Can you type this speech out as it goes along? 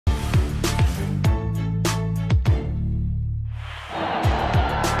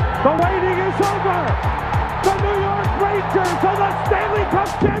The waiting is over. The New York Rangers are the Stanley Cup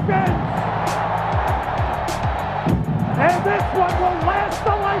champions. And this one will last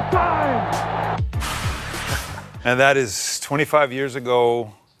a lifetime. And that is 25 years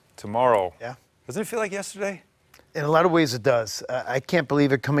ago tomorrow. Yeah. Doesn't it feel like yesterday? In a lot of ways it does. I can't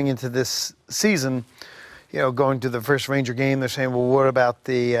believe it coming into this season, you know, going to the first Ranger game, they're saying, well, what about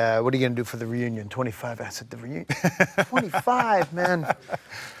the, what are you going to do for the reunion? 25. I said, the reunion? 25, man.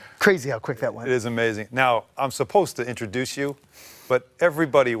 Crazy how quick that went. It is amazing. Now, I'm supposed to introduce you, but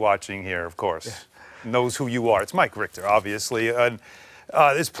everybody watching here, of course, knows who you are. It's Mike Richter, obviously. And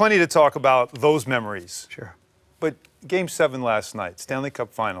there's plenty to talk about those memories. Sure. But Game 7 last night, Stanley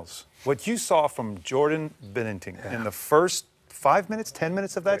Cup Finals, what you saw from Jordan Binnington in the first 5 minutes, 10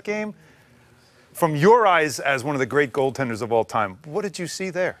 minutes of that game, from your eyes as one of the great goaltenders of all time, what did you see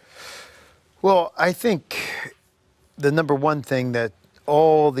there? Well, I think the number one thing that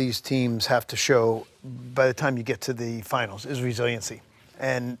all these teams have to show by the time you get to the finals is resiliency.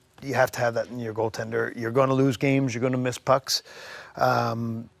 And you have to have that in your goaltender. You're going to lose games. You're going to miss pucks.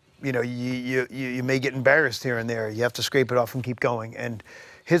 You know, you may get embarrassed here and there. You have to scrape it off and keep going. And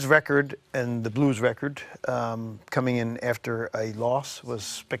his record and the Blues record coming in after a loss was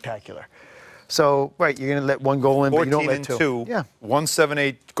spectacular. So, right, you're going to let one goal in, but you don't let two. 14-2, yeah.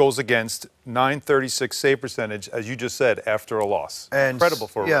 178 goals against, 936 save percentage, as you just said, after a loss. And incredible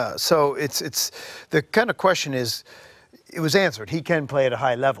for a yeah. So it's the kind of question is, it was answered. He can play at a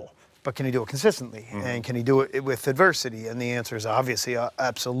high level, but can he do it consistently? And can he do it with adversity? And the answer is obviously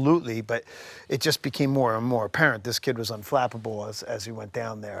absolutely. But it just became more and more apparent this kid was unflappable as he went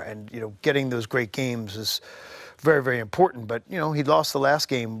down there. And you know, getting those great games is very, very important. But, you know, he lost the last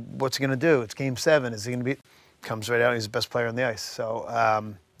game. What's he going to do? It's Game 7. Is he going to be? Comes right out. He's the best player on the ice. So,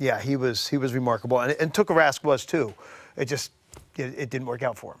 yeah, he was remarkable. And Tuukka Rask was, too. It didn't work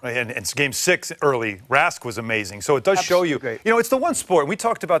out for him. And Game 6 early, Rask was amazing. So it does show you. Great. You know, it's the one sport. We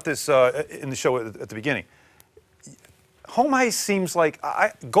talked about this in the show at the beginning. Home ice seems like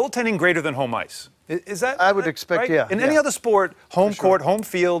goaltending greater than home ice. Is that? I would expect, right? yeah. In any other sport, home sure. court, home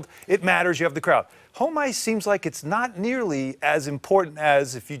field, it matters. You have the crowd. Home ice seems like it's not nearly as important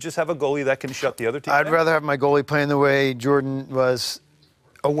as if you just have a goalie that can shut the other team I'd down. rather have my goalie playing the way Jordan was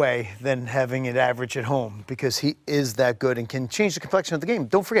away than having it average at home, because he is that good and can change the complexion of the game.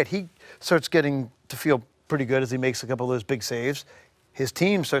 Don't forget, he starts getting to feel pretty good as he makes a couple of those big saves. His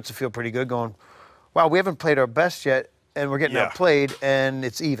team starts to feel pretty good, going, wow, we haven't played our best yet, and we're getting outplayed, and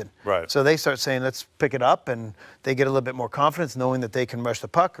it's even. Right. So they start saying, let's pick it up, and they get a little bit more confidence knowing that they can rush the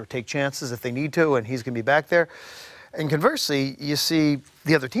puck or take chances if they need to, and he's going to be back there. And conversely, you see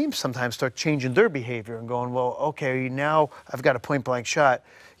the other teams sometimes start changing their behavior and going, well, okay, now I've got a point-blank shot.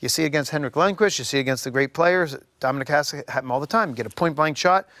 You see it against Henrik Lundqvist, you see it against the great players. Dominic Hasek happen all the time. You get a point-blank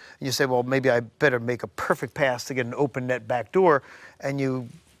shot, and you say, well, maybe I better make a perfect pass to get an open net back door, and you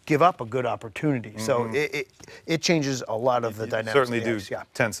give up a good opportunity. So it changes a lot of the dynamics. Certainly of the do ice, yeah.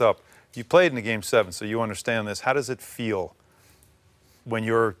 tense up. You played in the Game 7, so you understand this. How does it feel when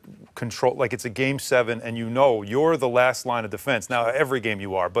you're control, like it's a Game 7 and you know you're the last line of defense? Now, every game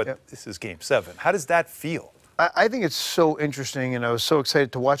you are, but this is Game 7. How does that feel? I think it's so interesting, and I was so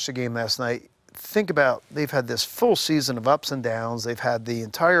excited to watch the game last night. Think about, they've had this full season of ups and downs. They've had the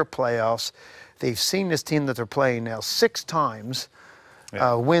entire playoffs. They've seen this team that they're playing now 6 times.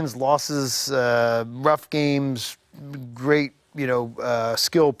 Wins, losses, rough games, great, you know,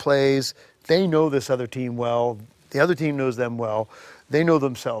 skill plays. They know this other team well. The other team knows them well. They know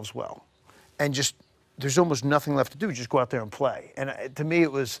themselves well. And just, there's almost nothing left to do. Just go out there and play. And to me,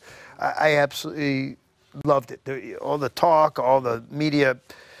 it was, I absolutely loved it. All the talk, all the media,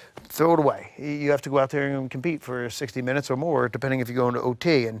 throw it away. You have to go out there and compete for 60 minutes or more, depending if you go into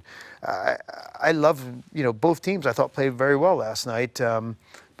OT. And I love, you know, both teams I thought played very well last night.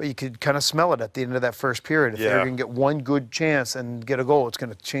 But you could kind of smell it at the end of that first period. If they're going to get one good chance and get a goal, it's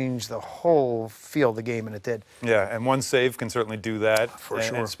going to change the whole feel of the game, and it did. Yeah, and one save can certainly do that. For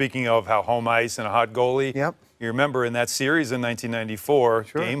sure. And speaking of how home ice and a hot goalie, you remember in that series in 1994,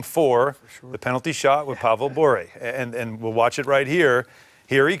 Game 4, the penalty shot with Pavel Bure. And we'll watch it right here.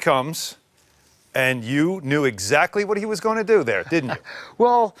 Here he comes. And you knew exactly what he was going to do there, didn't you?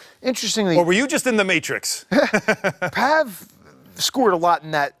 Well, interestingly... Or were you just in the Matrix? Pav scored a lot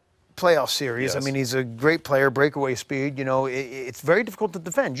in that playoff series. Yes. I mean, he's a great player, breakaway speed. You know, it's very difficult to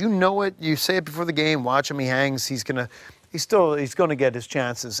defend. You know it. You say it before the game. Watch him. He hangs. He's gonna get his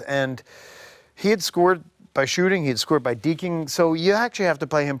chances. And he had scored by shooting. He had scored by deking. So you actually have to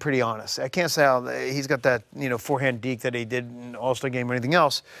play him pretty honest. I can't say he's got that, you know, forehand deke that he did in All-Star game or anything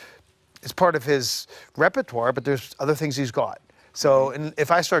else. It's part of his repertoire, but there's other things he's got. So and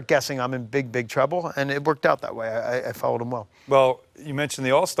if I start guessing, I'm in big trouble, and it worked out that way. I followed him well. Well, you mentioned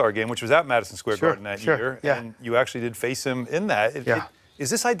the All-Star game, which was at Madison Square Garden that year, and you actually did face him in that. Is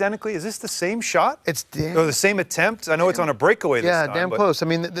this identically? Is this the same shot? It's or the same attempt? I know it's on a breakaway this time. Yeah, damn close. I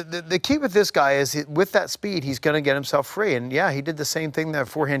mean, the key with this guy is with that speed, he's going to get himself free. And yeah, he did the same thing. That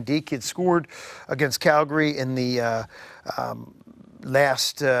forehand deke he had scored against Calgary in the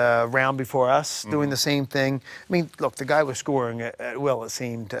last round before us, doing the same thing. I mean, look, the guy was scoring at will, it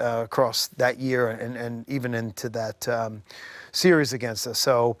seemed, across that year and even into that series against us.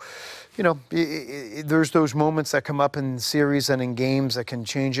 So, you know, there's those moments that come up in series and in games that can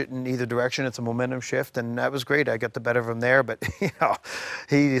change it in either direction. It's a momentum shift, and that was great. I got the better of him there, but you know,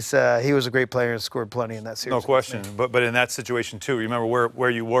 he was a great player and scored plenty in that series. No question. But in that situation too, remember where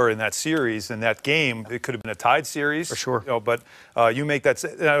you were in that series, in that game. It could have been a tied series for sure. You know, but you make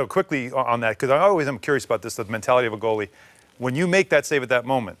that quickly on that, because I always am curious about this, the mentality of a goalie. When you make that save at that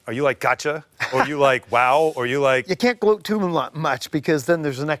moment, are you like, gotcha? Or are you like, wow? Or are you like... You can't gloat too much, because then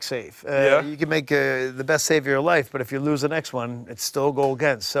there's the next save. You can make the best save of your life, but if you lose the next one, it's still a goal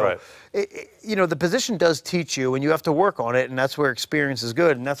against. So, you know, the position does teach you, and you have to work on it, and that's where experience is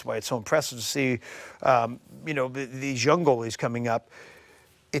good, and that's why it's so impressive to see, you know, these young goalies coming up.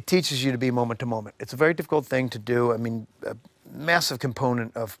 It teaches you to be moment to moment. It's a very difficult thing to do. I mean, massive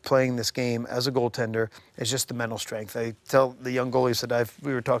component of playing this game as a goaltender is just the mental strength. I tell the young goalies that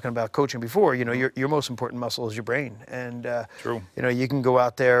we were talking about coaching before, you know, your most important muscle is your brain. And, True. You know, you can go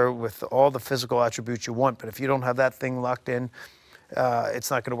out there with all the physical attributes you want, but if you don't have that thing locked in,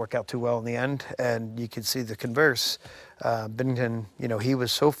 it's not going to work out too well in the end. And you can see the converse. Binnington, you know, he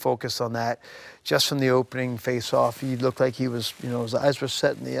was so focused on that. Just from the opening face-off, he looked like he was, you know, his eyes were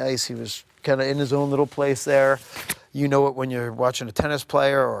set in the ice. He was kind of in his own little place there. You know it when you're watching a tennis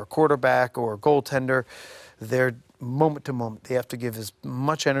player or a quarterback or a goaltender. They're moment to moment. They have to give as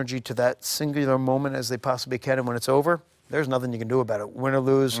much energy to that singular moment as they possibly can. And when it's over, there's nothing you can do about it. Win or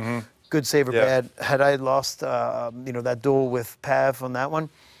lose, good save or bad. Had I lost, you know, that duel with Pav on that one,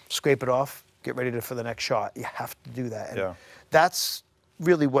 scrape it off, get ready for the next shot. You have to do that. And that's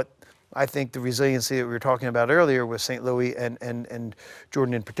really what I think the resiliency that we were talking about earlier with St. Louis and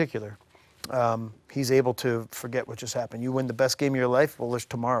Jordan in particular. He's able to forget what just happened. You win the best game of your life, well, there's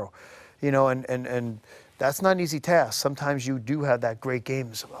tomorrow. You know, and that's not an easy task. Sometimes you do have that great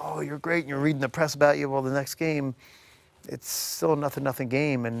game. So, oh, you're great, and you're reading the press about you. Well, the next game, it's still a nothing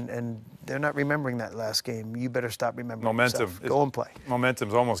game, and they're not remembering that last game. You better stop remembering momentum. Yourself. Go and play.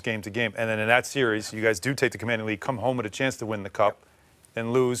 Momentum's almost game to game. And then in that series, you guys do take the commanding lead, come home with a chance to win the Cup,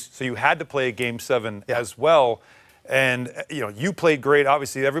 and lose. So you had to play a Game 7 as well. And, you know, you played great.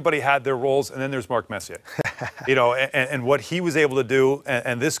 Obviously, everybody had their roles. And then there's Mark Messier, you know, and what he was able to do.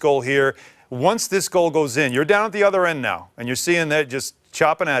 And this goal here, once this goal goes in, you're down at the other end now. And you're seeing that just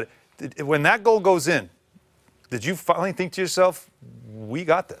chopping at it. When that goal goes in, did you finally think to yourself, we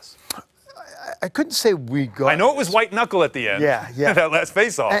got this? I couldn't say we got I know it was white knuckle at the end. Yeah. That last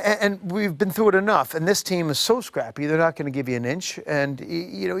face-off. And we've been through it enough. And this team is so scrappy, they're not going to give you an inch. And,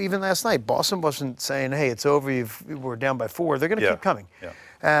 you know, even last night, Boston wasn't saying, hey, it's over, we're down by 4. They're going to keep coming.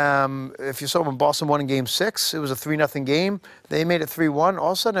 If you saw when Boston won in Game 6, it was a 3-0 game. They made it 3-1.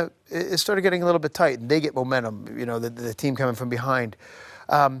 All of a sudden, it started getting a little bit tight, and they get momentum, you know, the team coming from behind.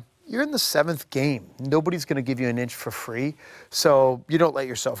 You're in the 7th game. Nobody's going to give you an inch for free. So you don't let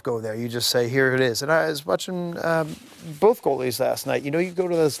yourself go there. You just say, here it is. And I was watching both goalies last night. You know, you go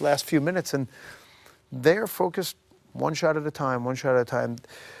to those last few minutes, and they're focused one shot at a time, one shot at a time.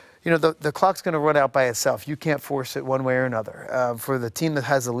 You know, the clock's going to run out by itself. You can't force it one way or another. For the team that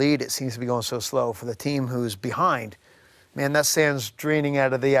has the lead, it seems to be going so slow. For the team who's behind, man, that sand's draining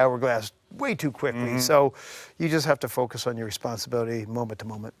out of the hourglass way too quickly. So you just have to focus on your responsibility moment to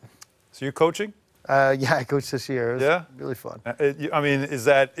moment. So you're coaching? Yeah, I coached this year. It was really fun. I mean, is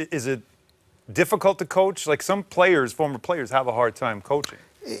it difficult to coach? Like some players, former players, have a hard time coaching.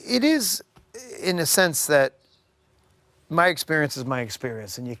 It is, in a sense that my experience is my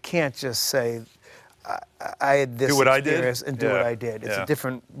experience, and you can't just say, I had this experience and do what I did. It's a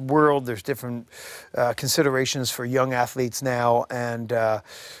different world. There's different considerations for young athletes now, and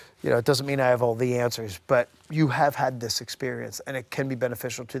you know, it doesn't mean I have all the answers, but you have had this experience, and it can be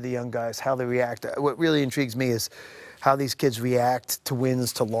beneficial to the young guys, how they react. What really intrigues me is how these kids react to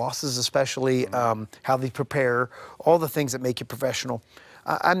wins, to losses especially, how they prepare, all the things that make you professional.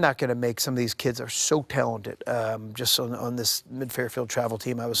 I'm not going to make some of these kids are so talented. Just on this Mid-Fairfield travel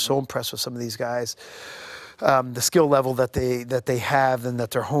team, I was so impressed with some of these guys. The skill level that they have and that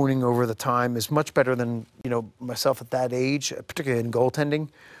they're honing over the time is much better than, you know, myself at that age, particularly in goaltending.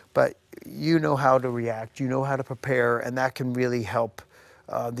 but you know how to react, you know how to prepare, and that can really help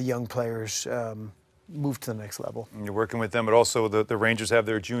the young players move to the next level. And you're working with them, but also the Rangers have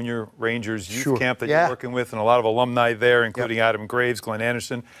their Junior Rangers youth camp that Yeah. you're working with, and a lot of alumni there, including Adam Graves, Glenn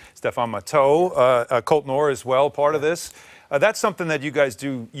Anderson, Stefan Matteau, Colton Orr as well, part of this. That's something that you guys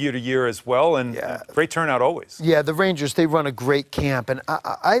do year to year as well, and great turnout always. Yeah, the Rangers, they run a great camp, and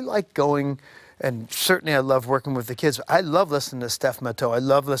I like going, and certainly I love working with the kids. I love listening to Steph Matteau. I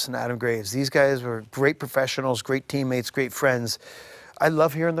love listening to Adam Graves. These guys were great professionals, great teammates, great friends. I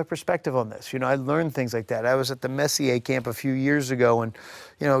love hearing their perspective on this. You know, I learned things like that. I was at the Messier camp a few years ago, and,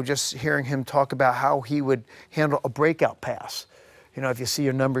 you know, just hearing him talk about how he would handle a breakout pass. You know, if you see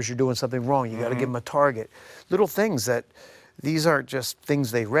your numbers, you're doing something wrong. You got to give them a target. Little things that, these aren't just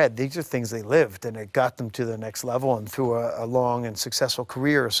things they read. These are things they lived, and it got them to the next level and through a long and successful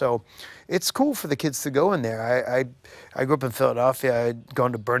career. So it's cool for the kids to go in there. I grew up in Philadelphia. I'd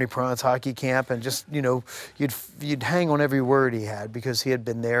gone to Bernie Perron's hockey camp, and just, you know, you'd hang on every word he had because he had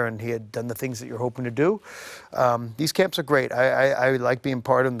been there and he had done the things that you're hoping to do. These camps are great. I like being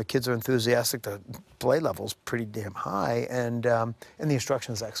part of them. The kids are enthusiastic. The play level's pretty damn high, and the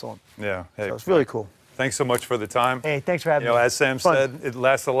instruction is excellent. Yeah. Hey, so it's really cool. Thanks so much for the time. Hey, thanks for having me. You know, as Sam said, it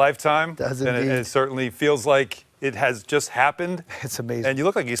lasts a lifetime. Does and indeed. it certainly feels like it has just happened. It's amazing. And you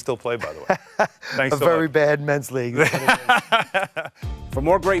look like you still play, by the way. Thanks so very much. bad men's league. For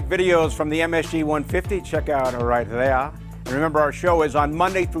more great videos from the MSG 150, check out right there. And remember, our show is on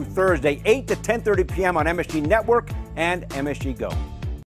Monday through Thursday, 8 to 10:30 p.m. on MSG Network and MSG Go.